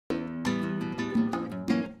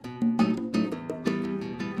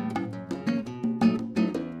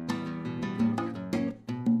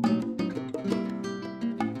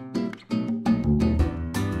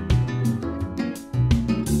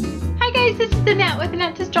is Annette with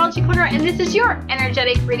Annette's Astrology Corner, and this is your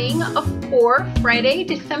energetic reading for Friday,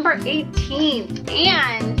 December 18th.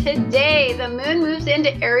 And today the moon moves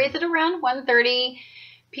into Aries at around 1:30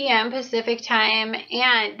 p.m. Pacific time,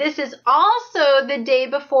 and this is also the day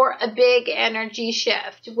before a big energy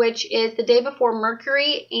shift, which is the day before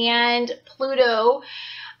Mercury and Pluto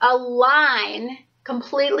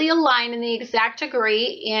completely align in the exact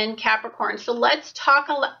degree in Capricorn. So let's talk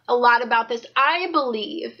a lot about this. I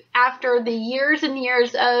believe after the years and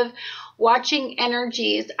years of watching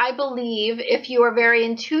energies, I believe if you are very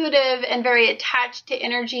intuitive and very attached to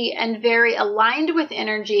energy and very aligned with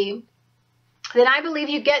energy, then I believe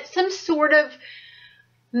you get some sort of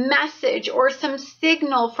message or some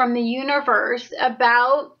signal from the universe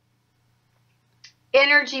about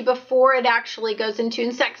energy before it actually goes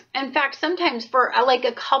into sex. In fact, sometimes for like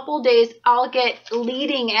a couple days, I'll get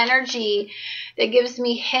leading energy that gives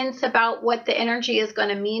me hints about what the energy is going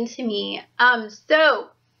to mean to me. So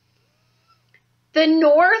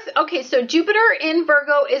Jupiter in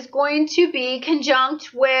Virgo is going to be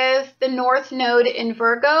conjunct with the North Node in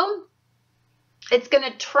Virgo. It's going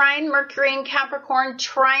to trine Mercury in Capricorn,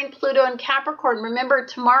 trine Pluto in Capricorn. Remember,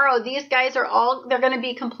 tomorrow, these guys they're going to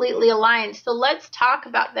be completely aligned. So let's talk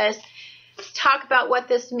about this. Let's talk about what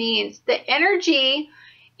this means. The energy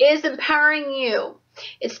is empowering you.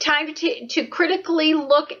 It's time to critically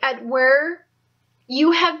look at where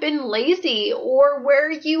you have been lazy or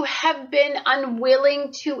where you have been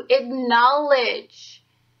unwilling to acknowledge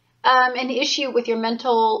an issue with your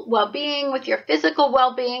mental well-being, with your physical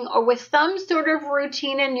well-being, or with some sort of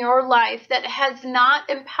routine in your life that has not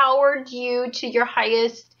empowered you to your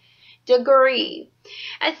highest degree.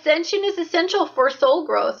 Ascension is essential for soul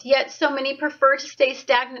growth, yet so many prefer to stay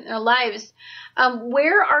stagnant in their lives.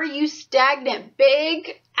 Where are you stagnant?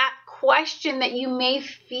 Big question that you may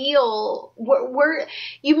feel, where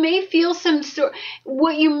you may feel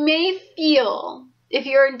what you may feel. If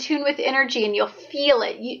you're in tune with energy and you'll feel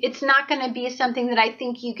it, it's not going to be something that I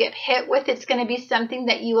think you get hit with. It's going to be something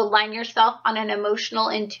that you align yourself on an emotional,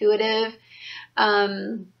 intuitive level,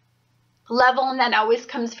 and that always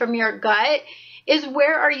comes from your gut, is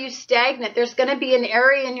where are you stagnant? There's going to be an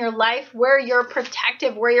area in your life where you're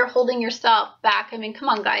protective, where you're holding yourself back. I mean, come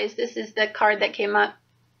on, guys. This is the card that came up.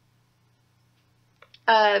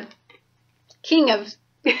 King of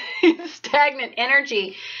stagnant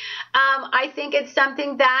energy. I think it's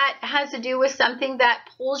something that has to do with something that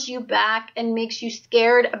pulls you back and makes you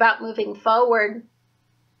scared about moving forward,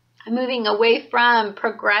 moving away from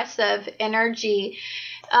progressive energy.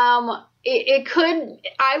 It could,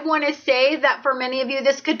 I want to say that for many of you,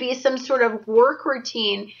 this could be some sort of work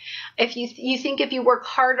routine. If you think if you work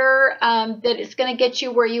harder, that it's going to get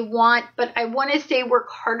you where you want. But I want to say work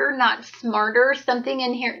harder, not smarter. Something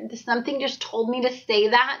in here, something just told me to say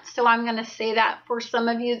that. So I'm going to say that for some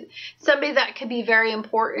of you, somebody that could be very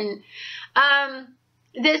important.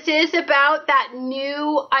 This is about that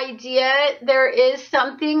new idea. There is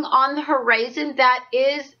something on the horizon that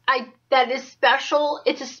is special.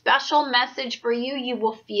 It's a special message for you. You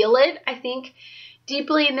will feel it, I think,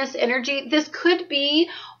 deeply in this energy. This could be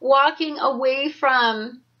walking away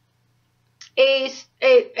from a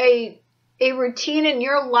routine in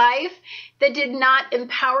your life that did not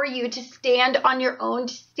empower you to stand on your own,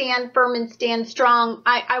 to stand firm and stand strong.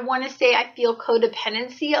 I want to say I feel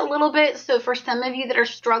codependency a little bit. So for some of you that are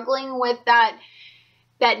struggling with that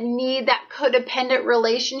need, that codependent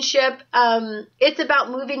relationship, it's about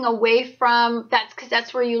moving away from that, because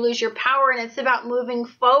that's where you lose your power, and it's about moving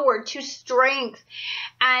forward to strength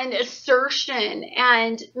and assertion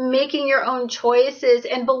and making your own choices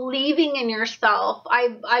and believing in yourself.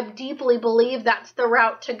 I deeply believe that's the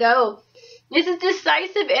route to go. This is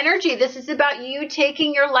decisive energy. This is about you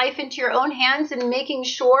taking your life into your own hands and making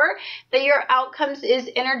sure that your outcomes is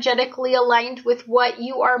energetically aligned with what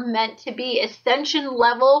you are meant to be. Ascension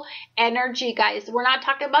level energy, guys. We're not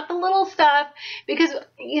talking about the little stuff, because,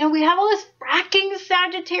 you know, we have all this fracking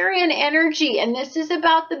Sagittarian energy, and this is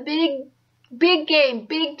about the big game,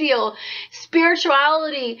 big deal,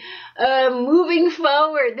 spirituality, moving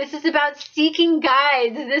forward. This is about seeking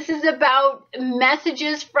guides. This is about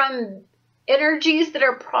messages from energies that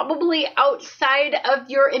are probably outside of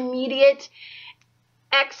your immediate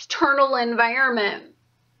external environment.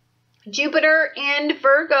 Jupiter in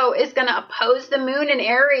Virgo is going to oppose the moon in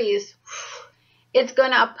Aries. It's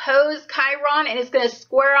going to oppose Chiron, and it's going to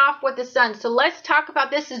square off with the sun. So let's talk about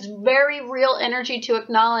this. This is very real energy to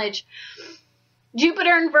acknowledge.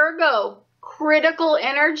 Jupiter in Virgo critical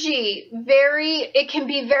energy. It can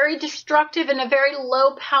be very destructive and a very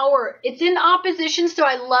low power. It's in opposition, so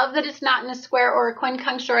I love that it's not in a square or a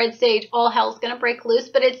quincunx, or I'd say all hell's gonna break loose,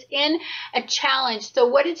 but it's in a challenge. So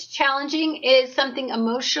what it's challenging is something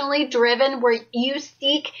emotionally driven where you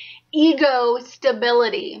seek ego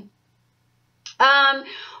stability.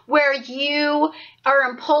 Where you are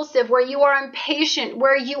impulsive, where you are impatient,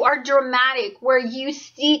 where you are dramatic, where you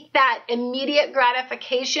seek that immediate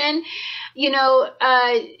gratification. You know,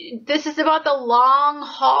 this is about the long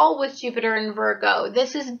haul with Jupiter and Virgo.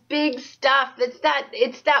 This is big stuff. It's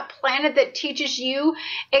that planet that teaches you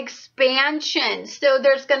expansion. So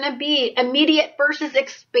there's going to be immediate versus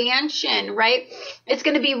expansion, right? It's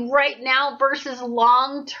going to be right now versus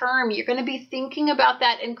long term. You're going to be thinking about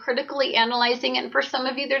that and critically analyzing it. And for some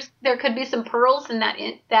of you, there could be some pearls in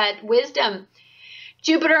that wisdom.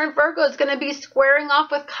 Jupiter and Virgo is going to be squaring off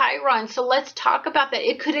with Chiron. So let's talk about that.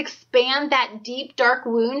 It could expand that deep, dark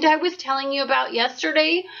wound I was telling you about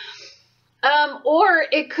yesterday. Or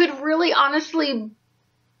it could really honestly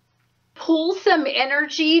pull some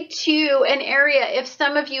energy to an area. If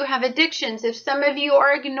some of you have addictions, if some of you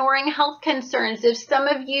are ignoring health concerns, if some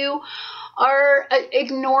of you are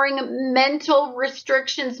ignoring mental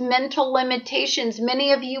restrictions, mental limitations,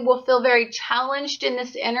 many of you will feel very challenged in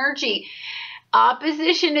this energy.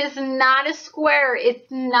 Opposition is not a square. It's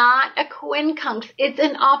not a quincunx. It's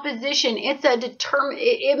an opposition. It's a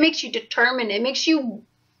it makes you determined. It makes you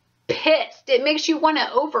pissed. It makes you want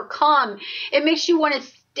to overcome. It makes you want to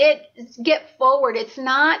get forward. It's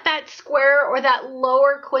not that square or that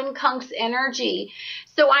lower quincunx energy.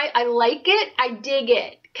 So I like it. I dig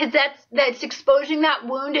it. Because that's exposing that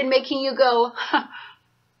wound and making you go, huh,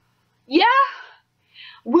 yeah,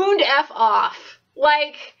 wound F off.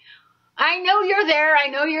 Like, I know you're there. I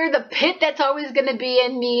know you're the pit that's always going to be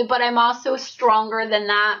in me, but I'm also stronger than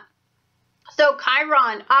that. So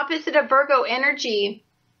Chiron, opposite of Virgo energy.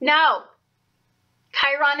 No.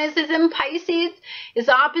 Chiron is in Pisces, is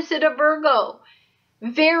opposite of Virgo.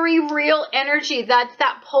 Very real energy. That's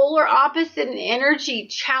that polar opposite in energy,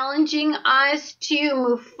 challenging us to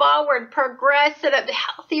move forward, progress, set up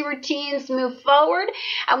healthy routines, move forward.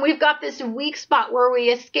 And we've got this weak spot where we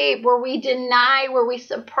escape, where we deny, where we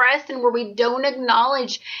suppress, and where we don't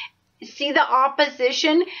acknowledge. See the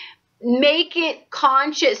opposition? Make it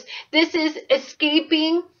conscious. This is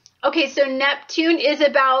escaping. Okay, so Neptune is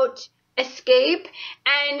about escape,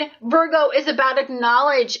 and Virgo is about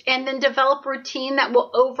acknowledge and then develop routine that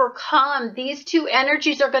will overcome. These two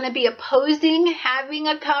energies are going to be opposing, having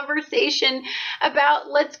a conversation about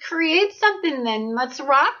let's create something then. Let's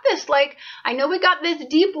rock this. Like, I know we got this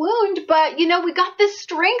deep wound, but you know, we got this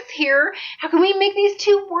strength here. How can we make these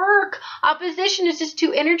two work? Opposition is just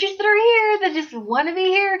two energies that are here that just want to be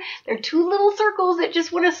here. They're two little circles that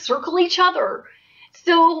just want to circle each other.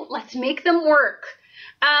 So let's make them work.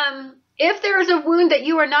 If there is a wound that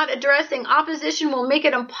you are not addressing, opposition will make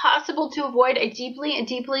it impossible to avoid. I deeply and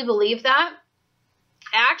deeply believe that.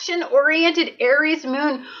 Action-oriented Aries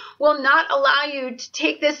moon will not allow you to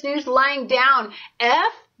take this news lying down.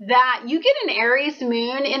 F that. You get an Aries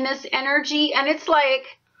moon in this energy, and it's like,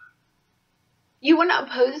 you want to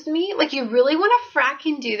oppose me? Like, you really want to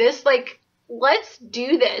fracking do this? Like, let's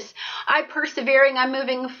do this. I'm persevering, I'm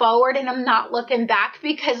moving forward, and I'm not looking back,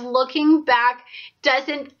 because looking back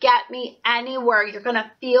doesn't get me anywhere. You're going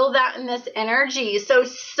to feel that in this energy. So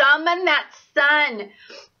summon that sun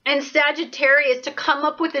and Sagittarius to come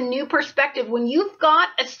up with a new perspective. When you've got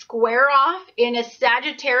a square off in a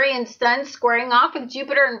Sagittarian sun squaring off with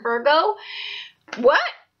Jupiter and Virgo, what?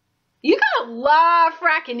 You got a lot of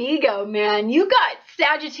fracking ego, man. You got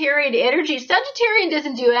Sagittarian energy. Sagittarian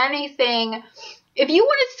doesn't do anything. If you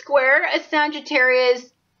want to square a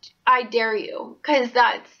Sagittarius, I dare you, because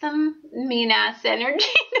that's some mean-ass energy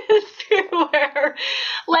to square.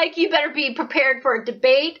 Like, you better be prepared for a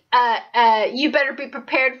debate. You better be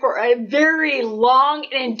prepared for a very long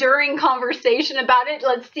and enduring conversation about it.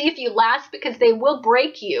 Let's see if you last, because they will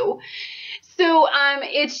break you. So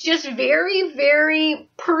it's just very, very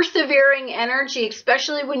persevering energy,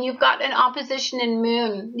 especially when you've got an opposition in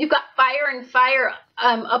moon. You've got fire and fire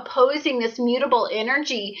opposing this mutable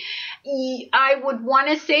energy. I would want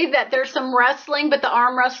to say that there's some wrestling, but the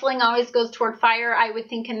arm wrestling always goes toward fire, I would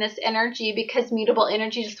think, in this energy, because mutable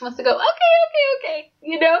energy just wants to go, okay,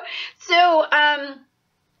 you know? So,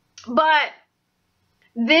 but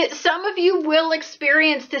some of you will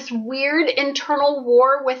experience this weird internal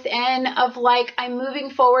war within of like, I'm moving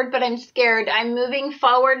forward, but I'm scared. I'm moving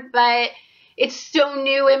forward, but it's so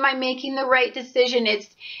new. Am I making the right decision?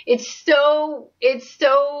 It's so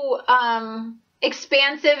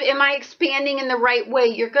expansive? Am I expanding in the right way?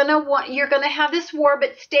 You're gonna have this war,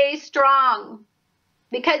 but stay strong,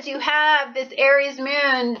 because you have this Aries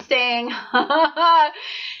moon saying,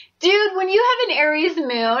 dude, when you have an Aries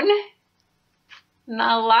moon,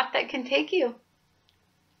 not a lot that can take you.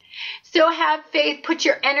 So have faith. Put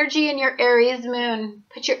your energy in your Aries moon.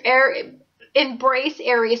 Embrace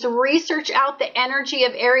Aries. Research out the energy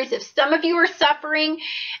of Aries. If some of you are suffering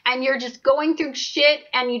and you're just going through shit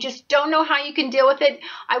and you just don't know how you can deal with it,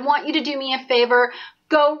 I want you to do me a favor.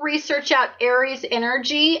 Go research out Aries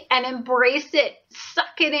energy and embrace it.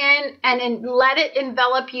 Suck it in and let it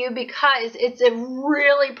envelop you, because it's a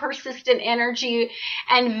really persistent energy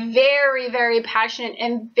and very, very passionate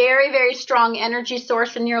and very, very strong energy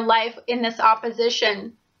source in your life in this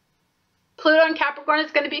opposition. Pluto and Capricorn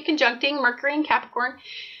is going to be conjuncting Mercury and Capricorn.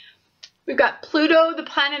 We've got Pluto, the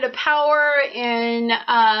planet of power, and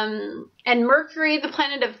Mercury, the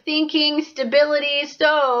planet of thinking, stability.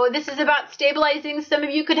 So this is about stabilizing. Some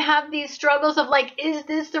of you could have these struggles of like, is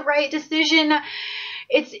this the right decision?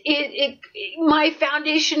 My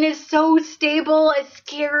foundation is so stable, it's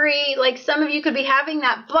scary. Like some of you could be having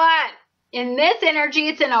that, but in this energy,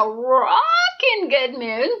 it's in a rockin' good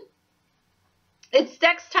mood. It's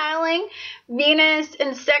sextiling Venus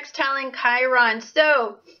and sextiling Chiron.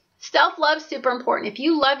 So self-love is super important. If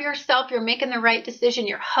you love yourself, you're making the right decision.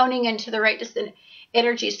 You're honing into the right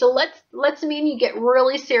energy. So let's mean you get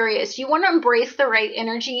really serious. You want to embrace the right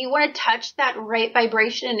energy. You want to touch that right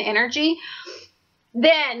vibration and energy.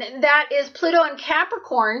 Then that is Pluto and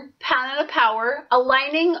Capricorn, planet of power,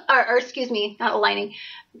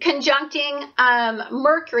 conjuncting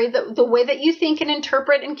Mercury, the way that you think and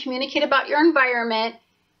interpret and communicate about your environment.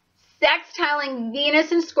 Sextiling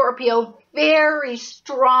Venus and Scorpio, very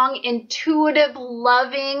strong, intuitive,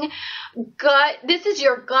 loving gut. This is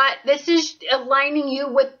your gut. This is aligning you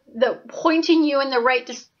with pointing you in the right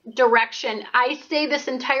direction. I say this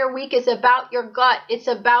entire week is about your gut. It's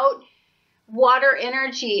about water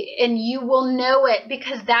energy, and you will know it,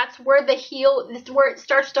 because that's where that's where it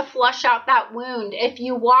starts to flush out that wound. If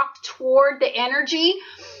you walk toward the energy,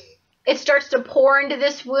 it starts to pour into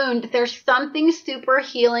this wound. There's something super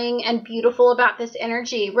healing and beautiful about this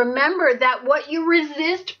energy. Remember that what you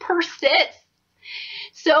resist persists.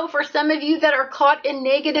 So for some of you that are caught in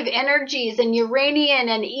negative energies and Uranian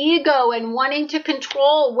and ego and wanting to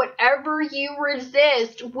control, whatever you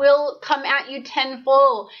resist will come at you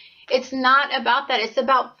tenfold. It's not about that. It's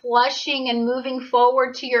about flushing and moving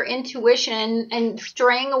forward to your intuition and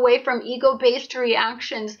straying away from ego-based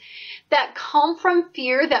reactions that come from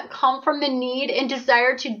fear, that come from the need and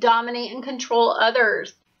desire to dominate and control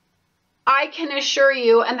others. I can assure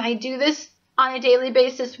you, and I do this on a daily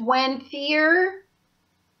basis, when fear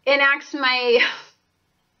enacts my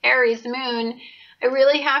Aries moon, I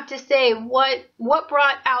really have to say, what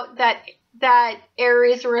brought out that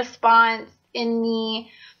Aries response in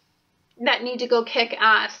me that need to go kick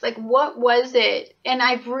ass? Like, what was it? And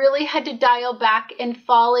I've really had to dial back and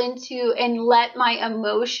fall into and let my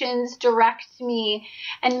emotions direct me.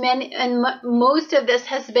 And most of this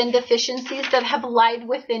has been deficiencies that have lied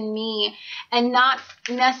within me and not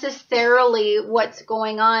necessarily what's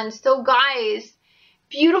going on. So guys,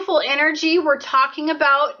 beautiful energy we're talking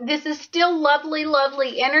about. This is still lovely,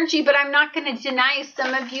 lovely energy, but I'm not going to deny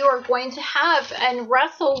some of you are going to have and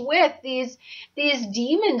wrestle with these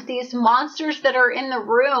demons, these monsters that are in the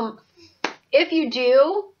room. If you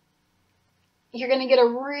do, you're going to get a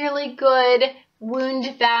really good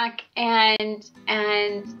wound back and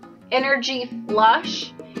energy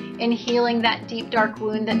flush in healing that deep, dark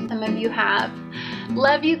wound that some of you have.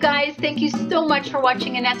 Love you guys. Thank you so much for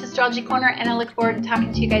watching Annette's Astrology Corner, and I look forward to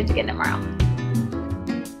talking to you guys again tomorrow.